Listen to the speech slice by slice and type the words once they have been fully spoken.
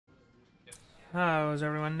How's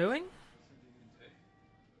everyone doing?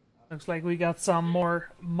 Looks like we got some more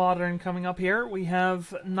modern coming up here. We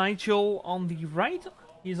have Nigel on the right.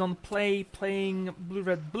 He's on play playing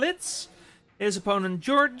Blue-Red Blitz. His opponent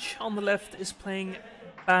George on the left is playing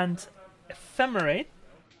Bant Emphemerate.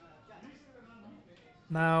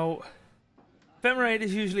 Now, Emphemerate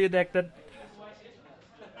is usually a deck that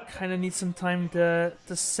kind of needs some time to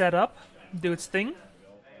set up, do its thing.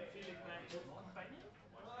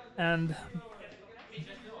 And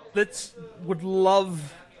Blitz would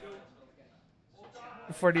love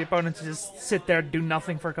for the opponent to just sit there, do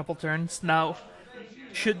nothing for a couple turns. Now,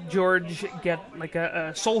 should George get like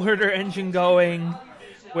a Soul Herder engine going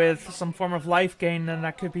with some form of life gain, then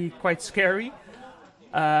that could be quite scary.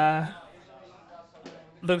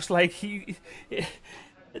 Looks like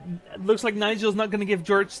looks like Nigel's not going to give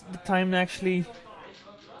George the time to actually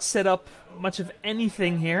set up much of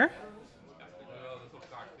anything here.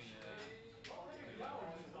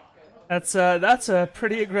 That's a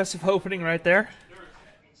pretty aggressive opening right there.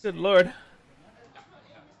 Good lord.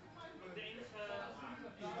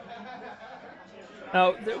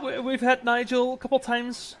 Now, we've had Nigel a couple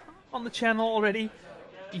times on the channel already.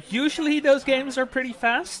 Usually those games are pretty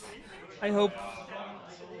fast. I hope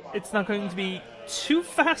it's not going to be too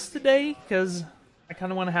fast today, because I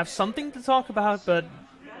kind of want to have something to talk about, but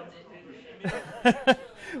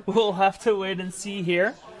we'll have to wait and see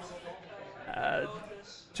here.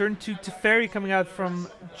 Turn to Teferi coming out from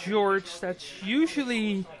George. That's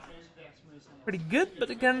usually pretty good, but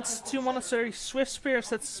against two Monastery Swift Spears,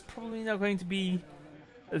 that's probably not going to be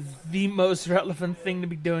the most relevant thing to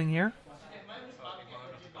be doing here.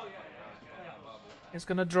 He's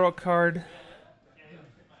gonna draw a card.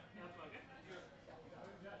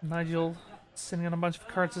 Nigel sitting on a bunch of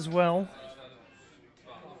cards as well.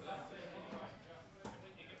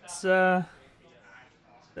 It's,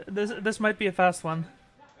 this might be a fast one.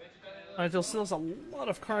 Nigel still has a lot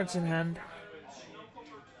of cards in hand.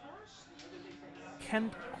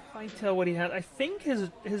 Can't quite tell what he had. I think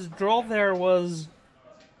his draw there was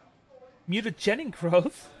Mutagenic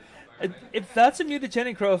Growth. If that's a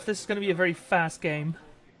Mutagenic Growth, this is going to be a very fast game.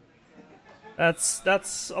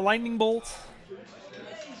 That's a Lightning Bolt.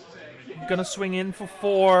 Gonna swing in for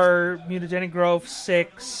 4, Mutagenic Growth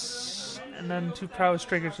 6, and then 2 Prowess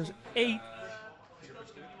Triggers is 8.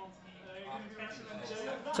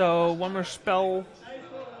 So one more spell.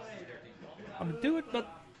 I'm gonna do it, but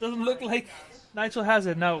doesn't look like Nigel has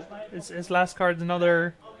it. No, his last card's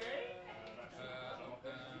another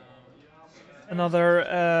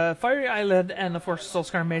Fiery Island, and of course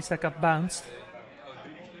Soulscar Mage that got bounced.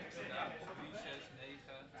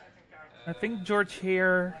 I think George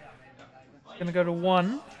here gonna go to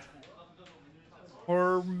 1,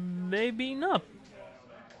 or maybe not.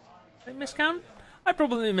 Did I miscount? I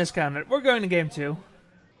probably miscounted. We're going to game 2.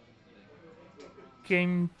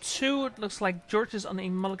 Game 2, it looks like George is on a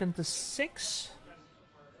mulligan to 6,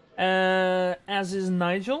 as is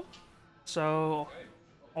Nigel, so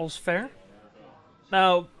all's fair.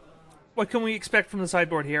 Now, what can we expect from the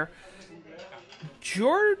sideboard here?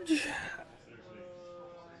 George,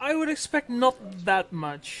 I would expect not that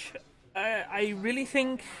much. I really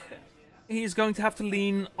think he's going to have to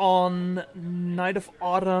lean on Night of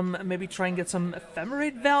Autumn and maybe try and get some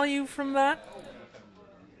Ephemerate value from that.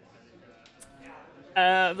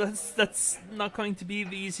 That's not going to be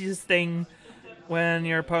the easiest thing when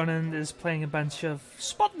your opponent is playing a bunch of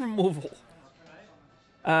spot removal.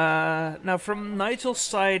 Now from Nigel's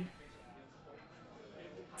side,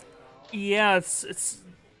 yeah, it's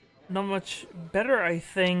not much better, I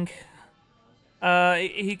think.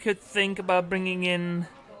 He could think about bringing in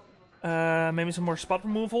maybe some more spot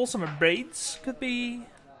removal, some braids could be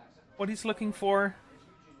what he's looking for.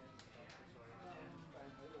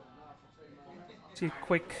 See a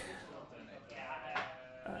quick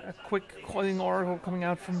Coiling Oracle coming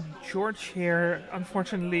out from George here.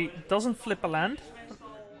 Unfortunately, doesn't flip a land.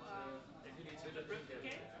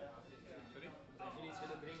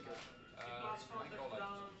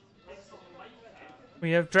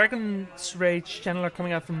 We have Dragon's Rage Channeler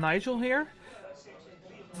coming out from Nigel here.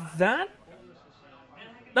 That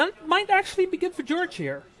might actually be good for George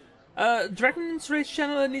here. Dragon's Rage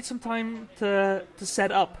Channeler needs some time to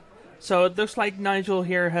set up. So it looks like Nigel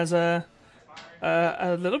here has a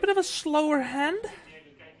little bit of a slower hand.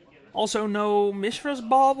 Also no Mishra's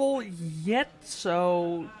Bauble yet,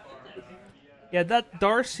 so yeah, that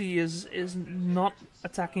Darcy is not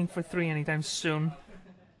attacking for 3 anytime soon.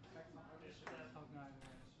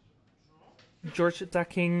 George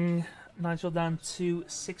attacking Nigel down to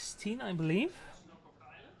 16, I believe.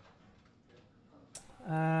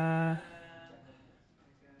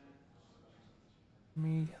 Let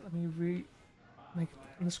me make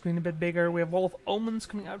the screen a bit bigger. We have Wall of Omens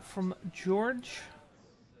coming out from George.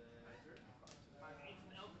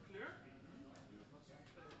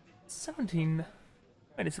 $17.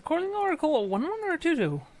 Wait, is the Coiling Oracle a 1-1 or a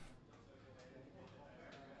 2-2?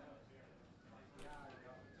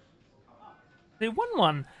 The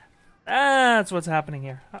 1-1. That's what's happening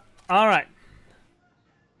here. Alright.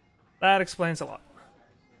 That explains a lot.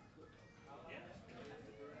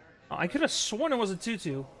 Oh, I could have sworn it was a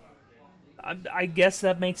 2-2. I guess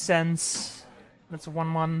that makes sense. That's a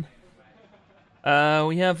 1-1.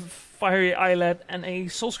 We have Fiery Islet and a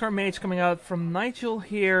Soulscar Mage coming out from Nigel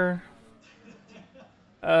here.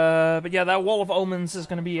 But yeah, that Wall of Omens is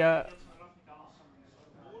going to be a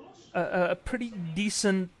pretty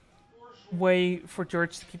decent way for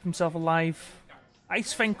George to keep himself alive.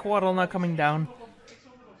 Ice Fang Quaddle now coming down.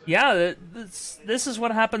 Yeah, this is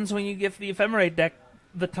what happens when you give the Emphemerate deck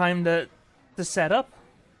the time to set up.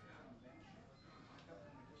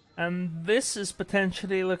 And this is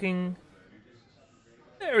potentially looking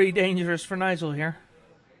very dangerous for Nigel here.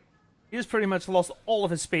 He's pretty much lost all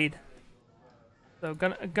of his speed. So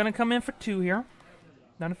gonna come in for 2 here.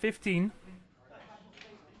 Down to 15.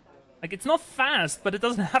 Like, it's not fast, but it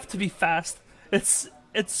doesn't have to be fast. It's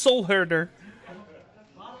Soul Herder.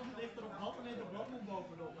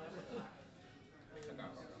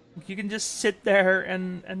 You can just sit there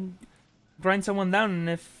and grind someone down, and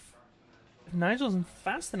if Nigel isn't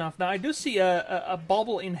fast enough. Now, I do see a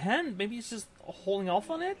bauble in hand. Maybe he's just holding off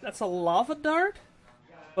on it. That's a lava dart,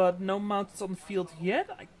 but no mountains on the field yet.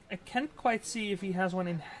 I can't quite see if he has one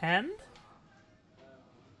in hand.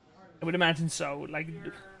 I would imagine so. Like,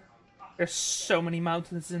 there's so many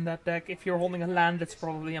mountains in that deck. If you're holding a land, it's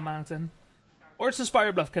probably a mountain. Or it's a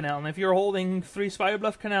Spirebluff Canal, and if you're holding 3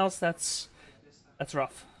 Spirebluff Canals, that's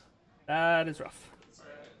rough. That is rough.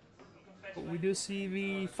 But we do see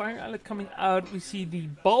the Fire Islet coming out. We see the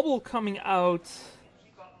Bauble coming out.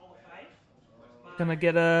 Gonna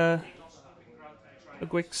get a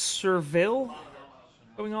quick Surveil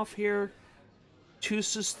going off here.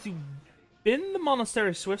 Chooses to bin the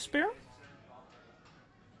Monastery Swiftspear.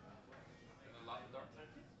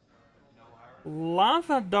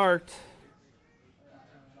 Lava Dart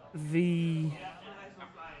the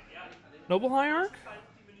Noble Hierarch.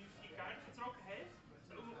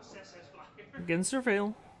 Again,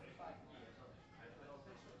 Surveil.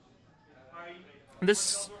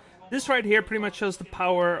 This right here pretty much shows the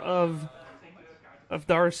power of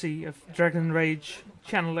Darcy, of Dragon Rage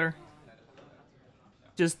Channeler.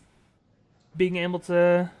 Just being able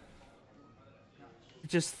to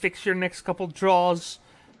just fix your next couple draws.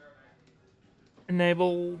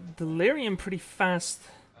 Enable Delirium pretty fast.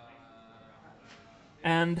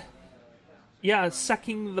 And yeah,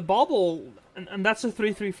 sacking the Bauble, and that's a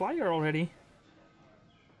 3/3 flyer already.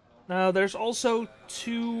 Now, there's also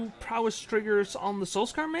 2 prowess triggers on the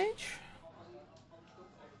Soulscar Mage.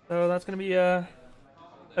 So that's going to be a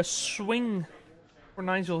swing for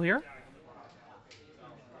Nigel here.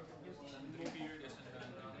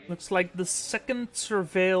 Looks like the second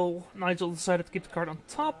Surveil, Nigel decided to keep the card on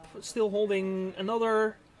top. Still holding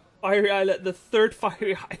another Fiery Islet, the third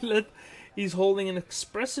Fiery Islet. He's holding an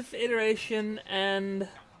Expressive Iteration and...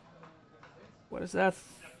 what is that?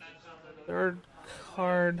 Third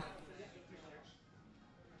card...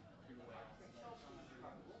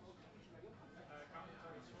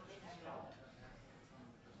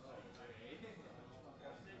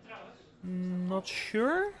 not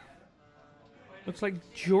sure. Looks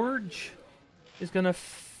like George is gonna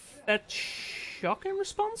fetch Shock in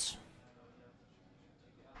response.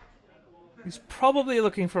 He's probably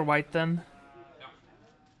looking for white then.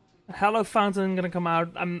 Hallow Fountain gonna come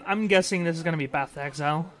out. I'm guessing this is gonna be Path to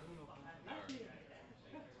Exile.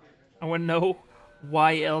 I wouldn't know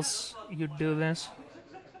why else you'd do this.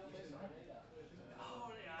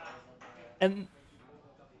 And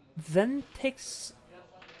then takes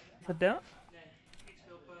the down.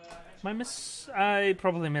 I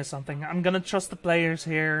probably missed something. I'm gonna trust the players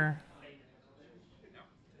here.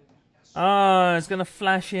 It's gonna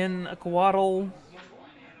flash in a Quaddle.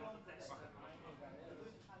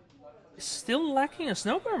 Still lacking a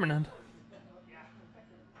Snow Permanent.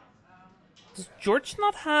 Does George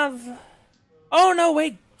not have... oh no,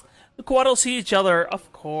 wait! The Quaddles see each other.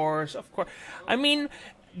 Of course, of course. I mean,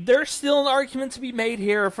 there's still an argument to be made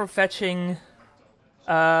here for fetching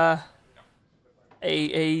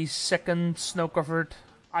a second snow-covered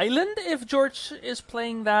island if George is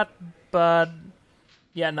playing that, but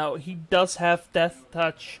yeah, no, he does have Death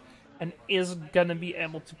Touch and is gonna be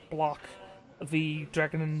able to block the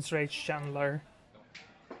Dragon's Rage Channeler.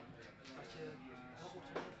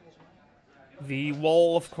 The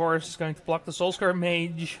wall, of course, is going to block the Soulscar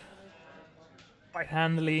Mage quite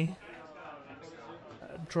handily.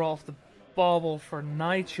 Draw off the bauble for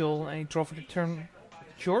Nigel, and draw for the turn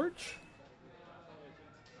George.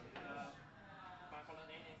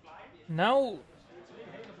 Now,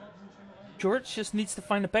 George just needs to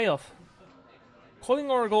find a payoff.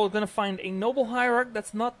 Coiling Oracle is going to find a Noble Hierarch.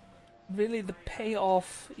 That's not really the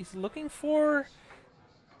payoff he's looking for.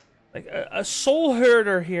 Like, a Soul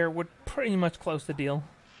Herder here would pretty much close the deal.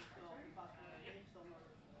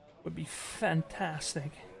 Would be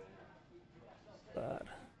fantastic. But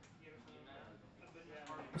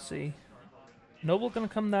we'll see. Noble gonna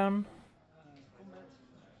come down.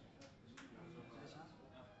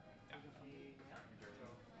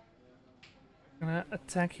 Gonna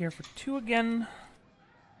attack here for 2 again.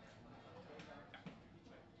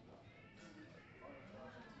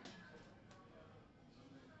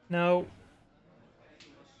 Now,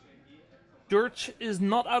 George is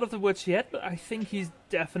not out of the woods yet, but I think he's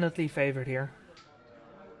definitely favored here.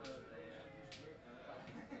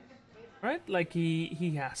 Right? Like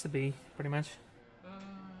he has to be, pretty much.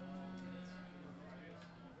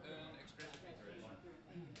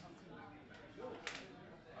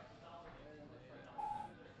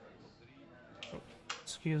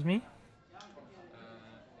 Excuse me.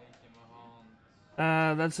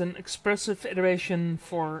 That's an expressive iteration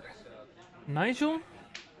for Nigel.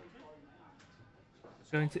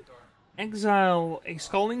 Going to exile a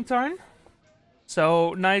Scalding Tarn.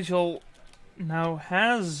 So Nigel now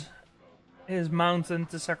has his mountain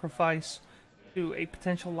to sacrifice to a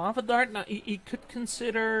potential Lava Dart. Now he could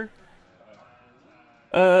consider...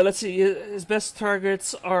 let's see, his best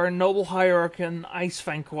targets are Noble Hierarch and Ice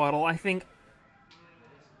Vanquaddle. I think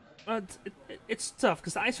it's tough,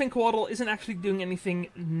 because the Ice Vanquaddle isn't actually doing anything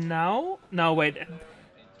now. No, wait.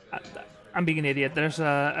 I'm being an idiot. There's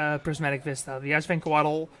a Prismatic Vista. The Ice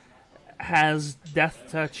Vanquaddle has Death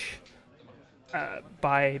Touch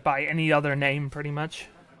by any other name, pretty much.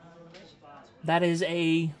 That is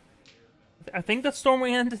a... I think that's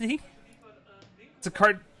Stormwing Entity. It's a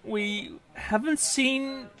card we haven't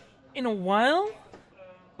seen in a while,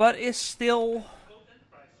 but is still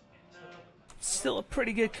a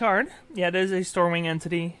pretty good card. Yeah, it is a Stormwing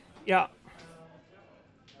Entity. Yeah.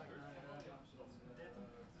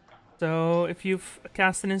 So if you've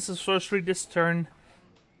cast an instant sorcery this turn,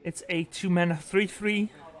 it's a 2-mana 3/3.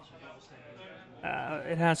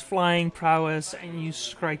 It has flying prowess, and you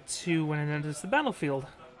strike 2 when it enters the battlefield.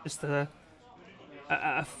 Just a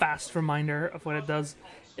fast reminder of what it does.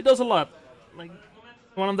 It does a lot. Like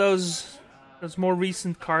one of those more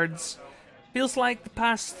recent cards. Feels like the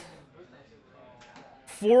past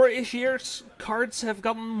 4-ish years, cards have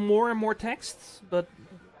gotten more and more text, but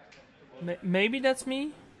maybe that's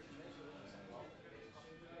me.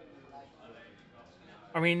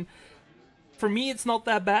 I mean, for me, it's not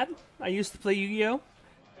that bad. I used to play Yu-Gi-Oh!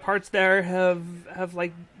 Cards there have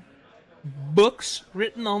like books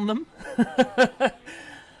written on them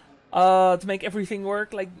to make everything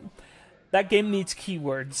work. Like, that game needs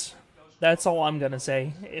keywords. That's all I'm gonna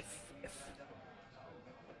say. If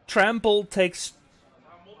Trample takes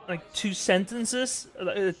like 2 sentences,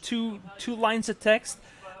 2 lines of text,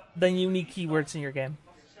 then you need keywords in your game.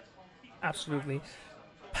 Absolutely.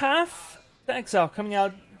 Path to Exile coming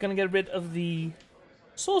out, gonna get rid of the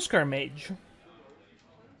Soulscar Mage.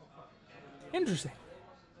 Interesting.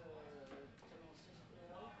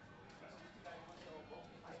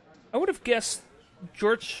 I would have guessed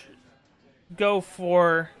George go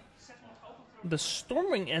for the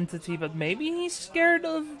Stormwing Entity, but maybe he's scared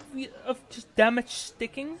of just damage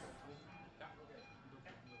sticking.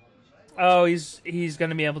 Oh, he's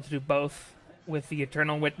gonna be able to do both with the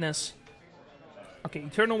Eternal Witness. Okay,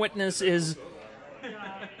 Eternal Witness is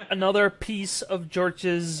another piece of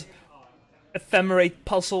George's Emphemerate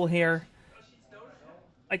puzzle here.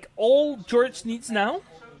 Like, all George needs now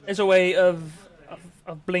is a way of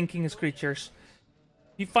blinking his creatures.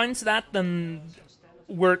 If he finds that, then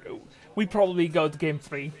we probably go to game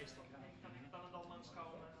 3.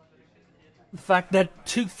 The fact that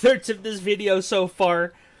 2/3 of this video so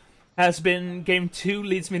far has been game 2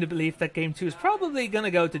 leads me to believe that game 2 is probably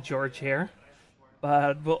gonna go to George here.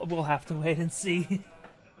 But we'll have to wait and see.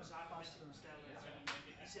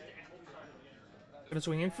 Gonna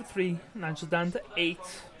swing in for 3. Nigel down to 8.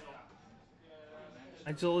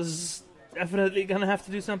 Nigel is definitely gonna have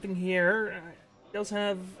to do something here. He does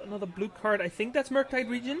have another blue card. I think that's Murktide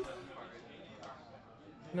Regent.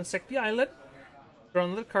 Gonna sack the Islet. Draw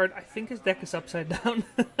another card. I think his deck is upside down.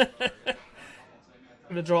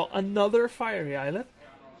 Gonna draw another Fiery Islet.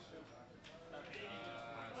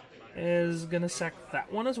 Is gonna sack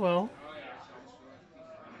that one as well.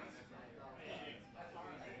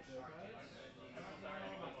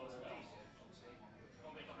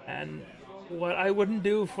 And what I wouldn't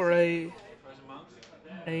do for a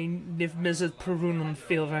Niv Mizzet Perun on the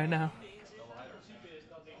field right now.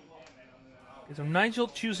 Okay, so Nigel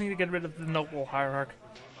choosing to get rid of the Noble Hierarch.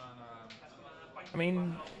 I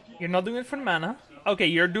mean, you're not doing it for the mana. Okay,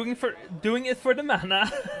 you're doing it for the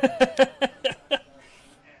mana.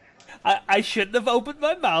 I shouldn't have opened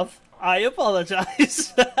my mouth. I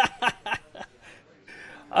apologize.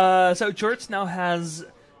 So George now has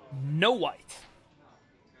no white.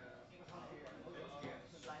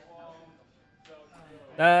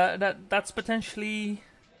 That's potentially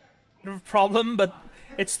a problem, but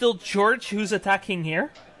it's still George who's attacking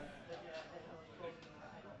here.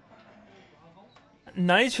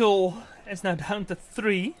 Nigel is now down to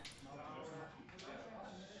 3.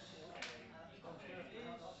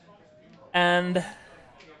 And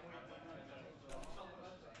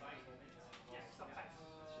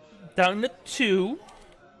down to 2.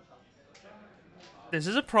 This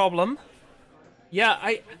is a problem. Yeah,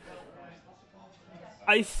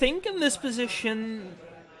 I think in this position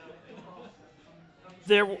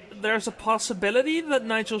there's a possibility that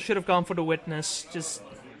Nigel should have gone for the Witness. Just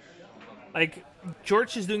like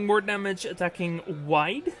George is doing more damage attacking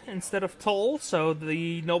wide instead of tall, so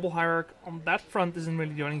the Noble Hierarch on that front isn't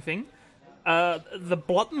really doing anything. The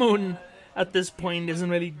Blood Moon at this point isn't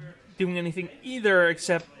really doing anything either,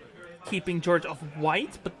 except keeping George off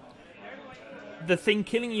white, but the thing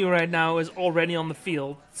killing you right now is already on the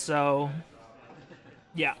field, so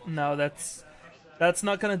yeah, no, that's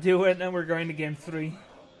not gonna do it, and we're going to game 3.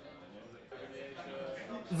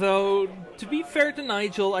 Though, to be fair to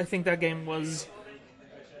Nigel, I think that game was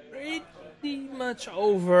pretty much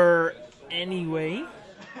over anyway.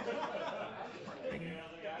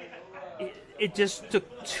 It just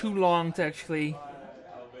took too long to actually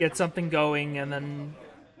get something going, and then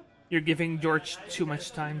you're giving George too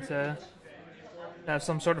much time to have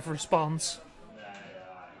some sort of response.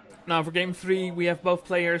 Now for game 3, we have both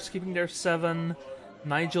players keeping their 7.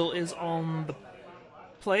 Nigel is on the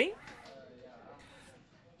play.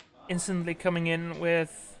 Instantly coming in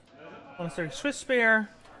with Monastery Swiss Spear.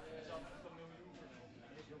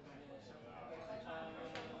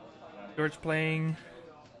 George playing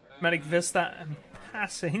Medic Vista and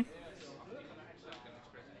passing.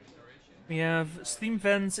 We have Steam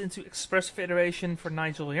Vents into Expressive Iteration for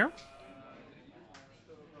Nigel here.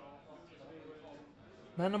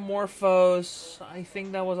 Metamorphose, I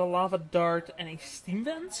think that was a Lava Dart and a Steam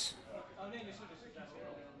Vents.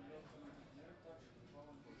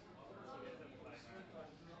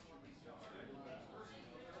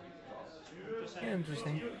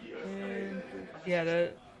 Interesting. Yeah,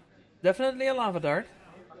 definitely a Lava Dart.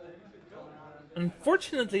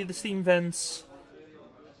 Unfortunately, the Steam Vents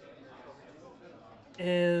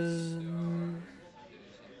is...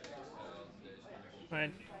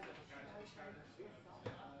 right.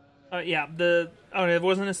 Yeah, it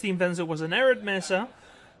wasn't a Steam Vents, it was an Arid Mesa.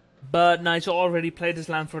 But Nigel already played his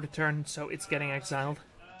land for the turn, so it's getting exiled.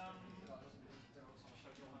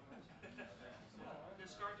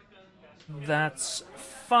 That's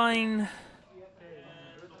fine.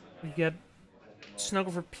 We get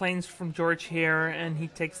Snuggleford Plains from George here, and he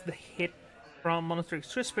takes the hit from Monastery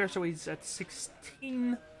Swiss Spear, so he's at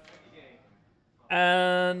 16.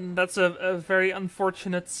 And that's a very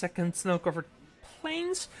unfortunate second Snow-Covered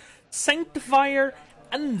Plains. Sanctifier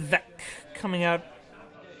and Vec coming out.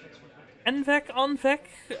 Envec on Vec?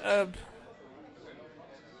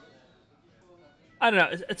 I don't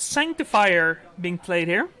know. It's Sanctifier being played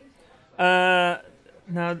here.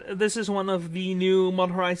 Now, this is one of the new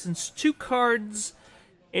Modern Horizons 2 cards.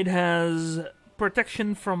 It has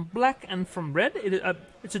protection from black and from red.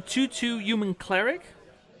 It's a 2/2 human cleric.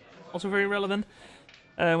 Also very relevant.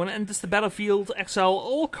 When it enters the battlefield, exile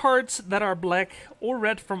all cards that are black or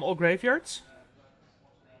red from all graveyards.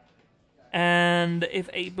 And if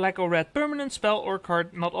a black or red permanent spell or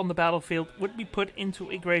card not on the battlefield would be put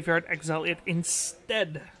into a graveyard, exile it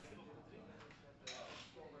instead.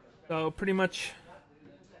 So pretty much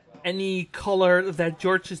any color that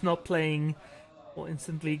George is not playing will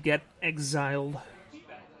instantly get exiled.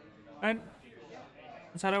 Right?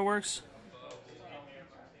 That's how that works.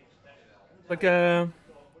 Like a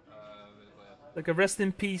rest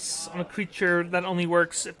in peace on a creature that only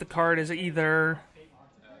works if the card is either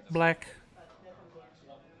black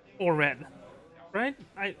or red. Right?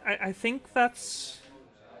 I think that's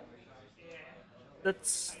the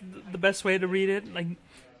best way to read it. Like,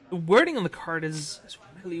 the wording on the card is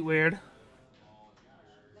really weird.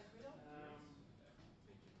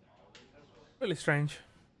 Really strange.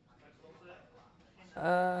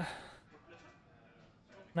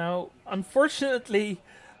 Now, unfortunately,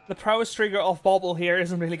 the prowess trigger off Bobble here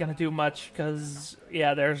isn't really gonna do much, because,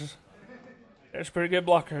 yeah, there's pretty good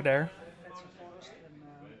blocker there.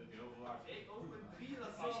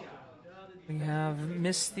 We have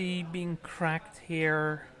Misty being cracked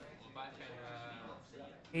here.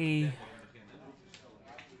 A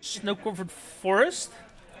snow-covered forest.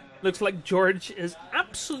 Looks like George is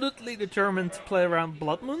absolutely determined to play around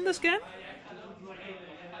Blood Moon this game.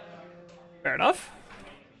 Fair enough.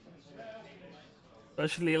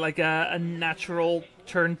 Especially like a natural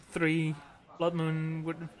turn 3 Blood Moon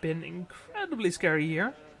would have been incredibly scary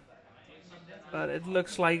here. But it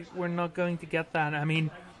looks like we're not going to get that. I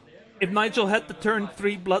mean, if Nigel had the turn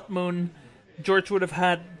 3 Blood Moon, George would have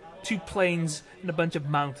had 2 plains and a bunch of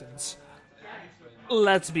mountains.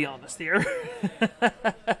 Let's be honest here.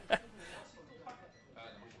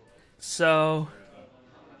 So,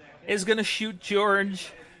 is gonna shoot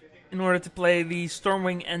George in order to play the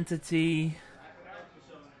Stormwing entity.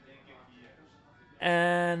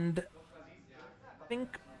 And I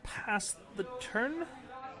think past the turn?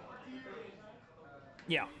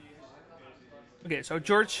 Yeah. Okay, so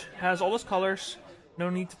George has all his colors. No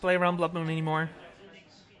need to play around Blood Moon anymore.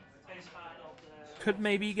 Could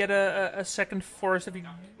maybe get a second forest if he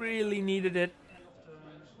really needed it.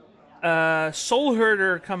 Soul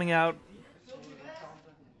Herder coming out.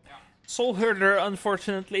 Soul Herder,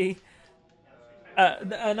 unfortunately...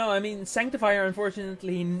 no, I mean, Sanctifier,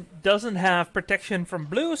 unfortunately, doesn't have protection from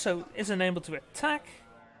blue, so isn't able to attack.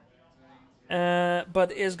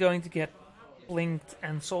 But is going to get blinked,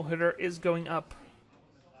 and Soul Herder is going up.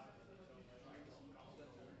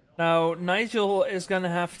 Now, Nigel is gonna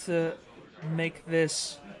have to make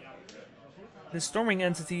this Storming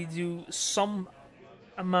entity do some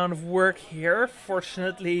amount of work here.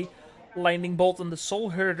 Fortunately, Lightning Bolt on the Soul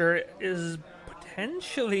Herder is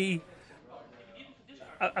potentially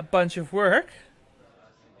a bunch of work.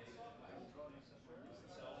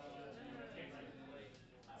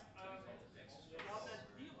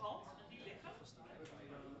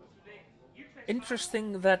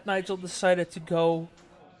 Interesting that Nigel decided to go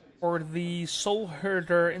for the Soul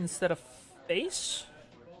Herder instead of Face.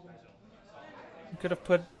 Could have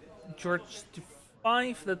put George to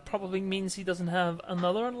 5. That probably means he doesn't have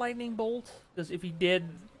another Lightning Bolt. Because if he did...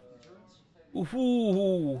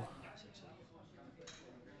 Ooh.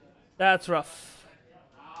 That's rough.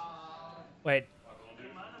 Wait.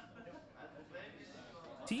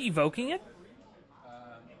 Is he evoking it?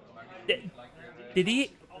 Did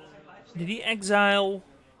he exile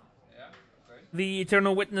the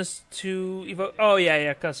Eternal Witness to evoke? Oh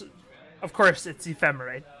yeah, because of course it's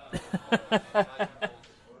Emphemerate.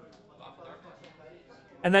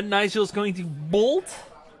 And then Nigel's going to bolt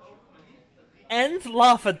and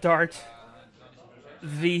Lava Dart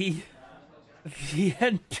the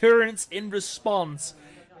endurance in response.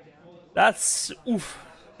 That's oof.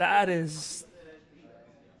 That is.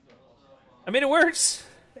 I mean, it works.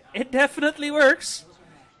 It definitely works.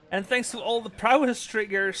 And thanks to all the prowess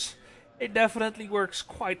triggers, it definitely works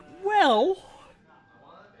quite well.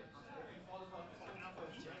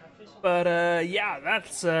 But yeah,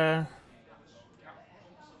 that's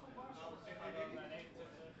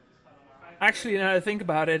actually, now that I think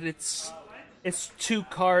about it, it's 2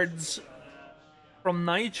 cards from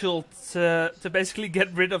Nigel to basically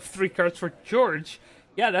get rid of 3 cards for George.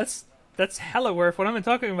 Yeah, that's hella worth. What am I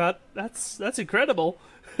talking about? That's incredible.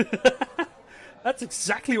 That's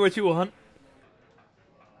exactly what you want.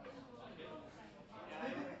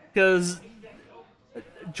 Because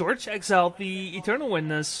George exiled the Eternal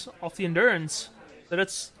Witness off the Endurance. So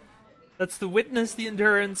that's the Witness, the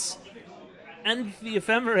Endurance, and the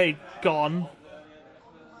Ephemerate gone.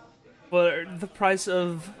 For the price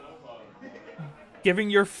of giving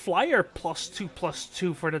your flyer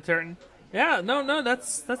 +2/+2 for the turn. Yeah, no,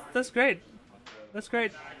 that's great. That's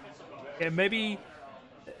great. Yeah, maybe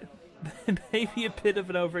a bit of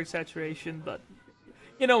an over-exaggeration, but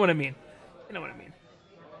you know what I mean.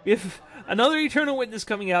 We have another Eternal Witness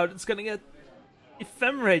coming out. It's gonna get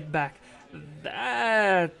Ephemerate back.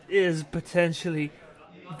 That is potentially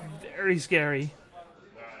very scary.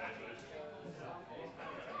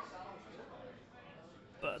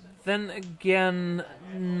 But then again,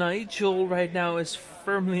 Nigel right now is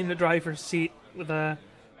firmly in the driver's seat with a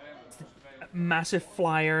massive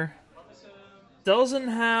flyer. Doesn't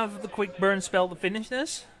have the quick burn spell to finish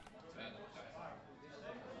this.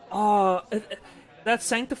 That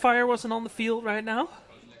Sanctifier wasn't on the field right now.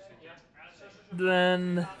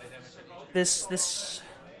 Then this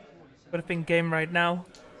would have been game right now.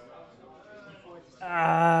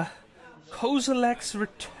 Kozilek's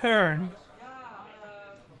return.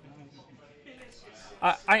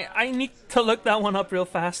 I need to look that one up real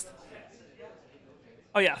fast.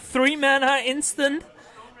 Oh yeah, 3 mana instant.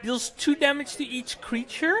 Deals 2 damage to each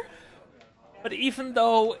creature. But even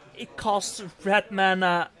though it costs red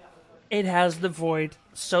mana, it has the Void,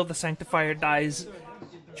 so the Sanctifier dies.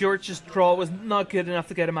 George's draw was not good enough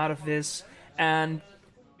to get him out of this. And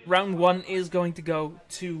round 1 is going to go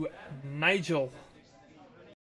to Nigel.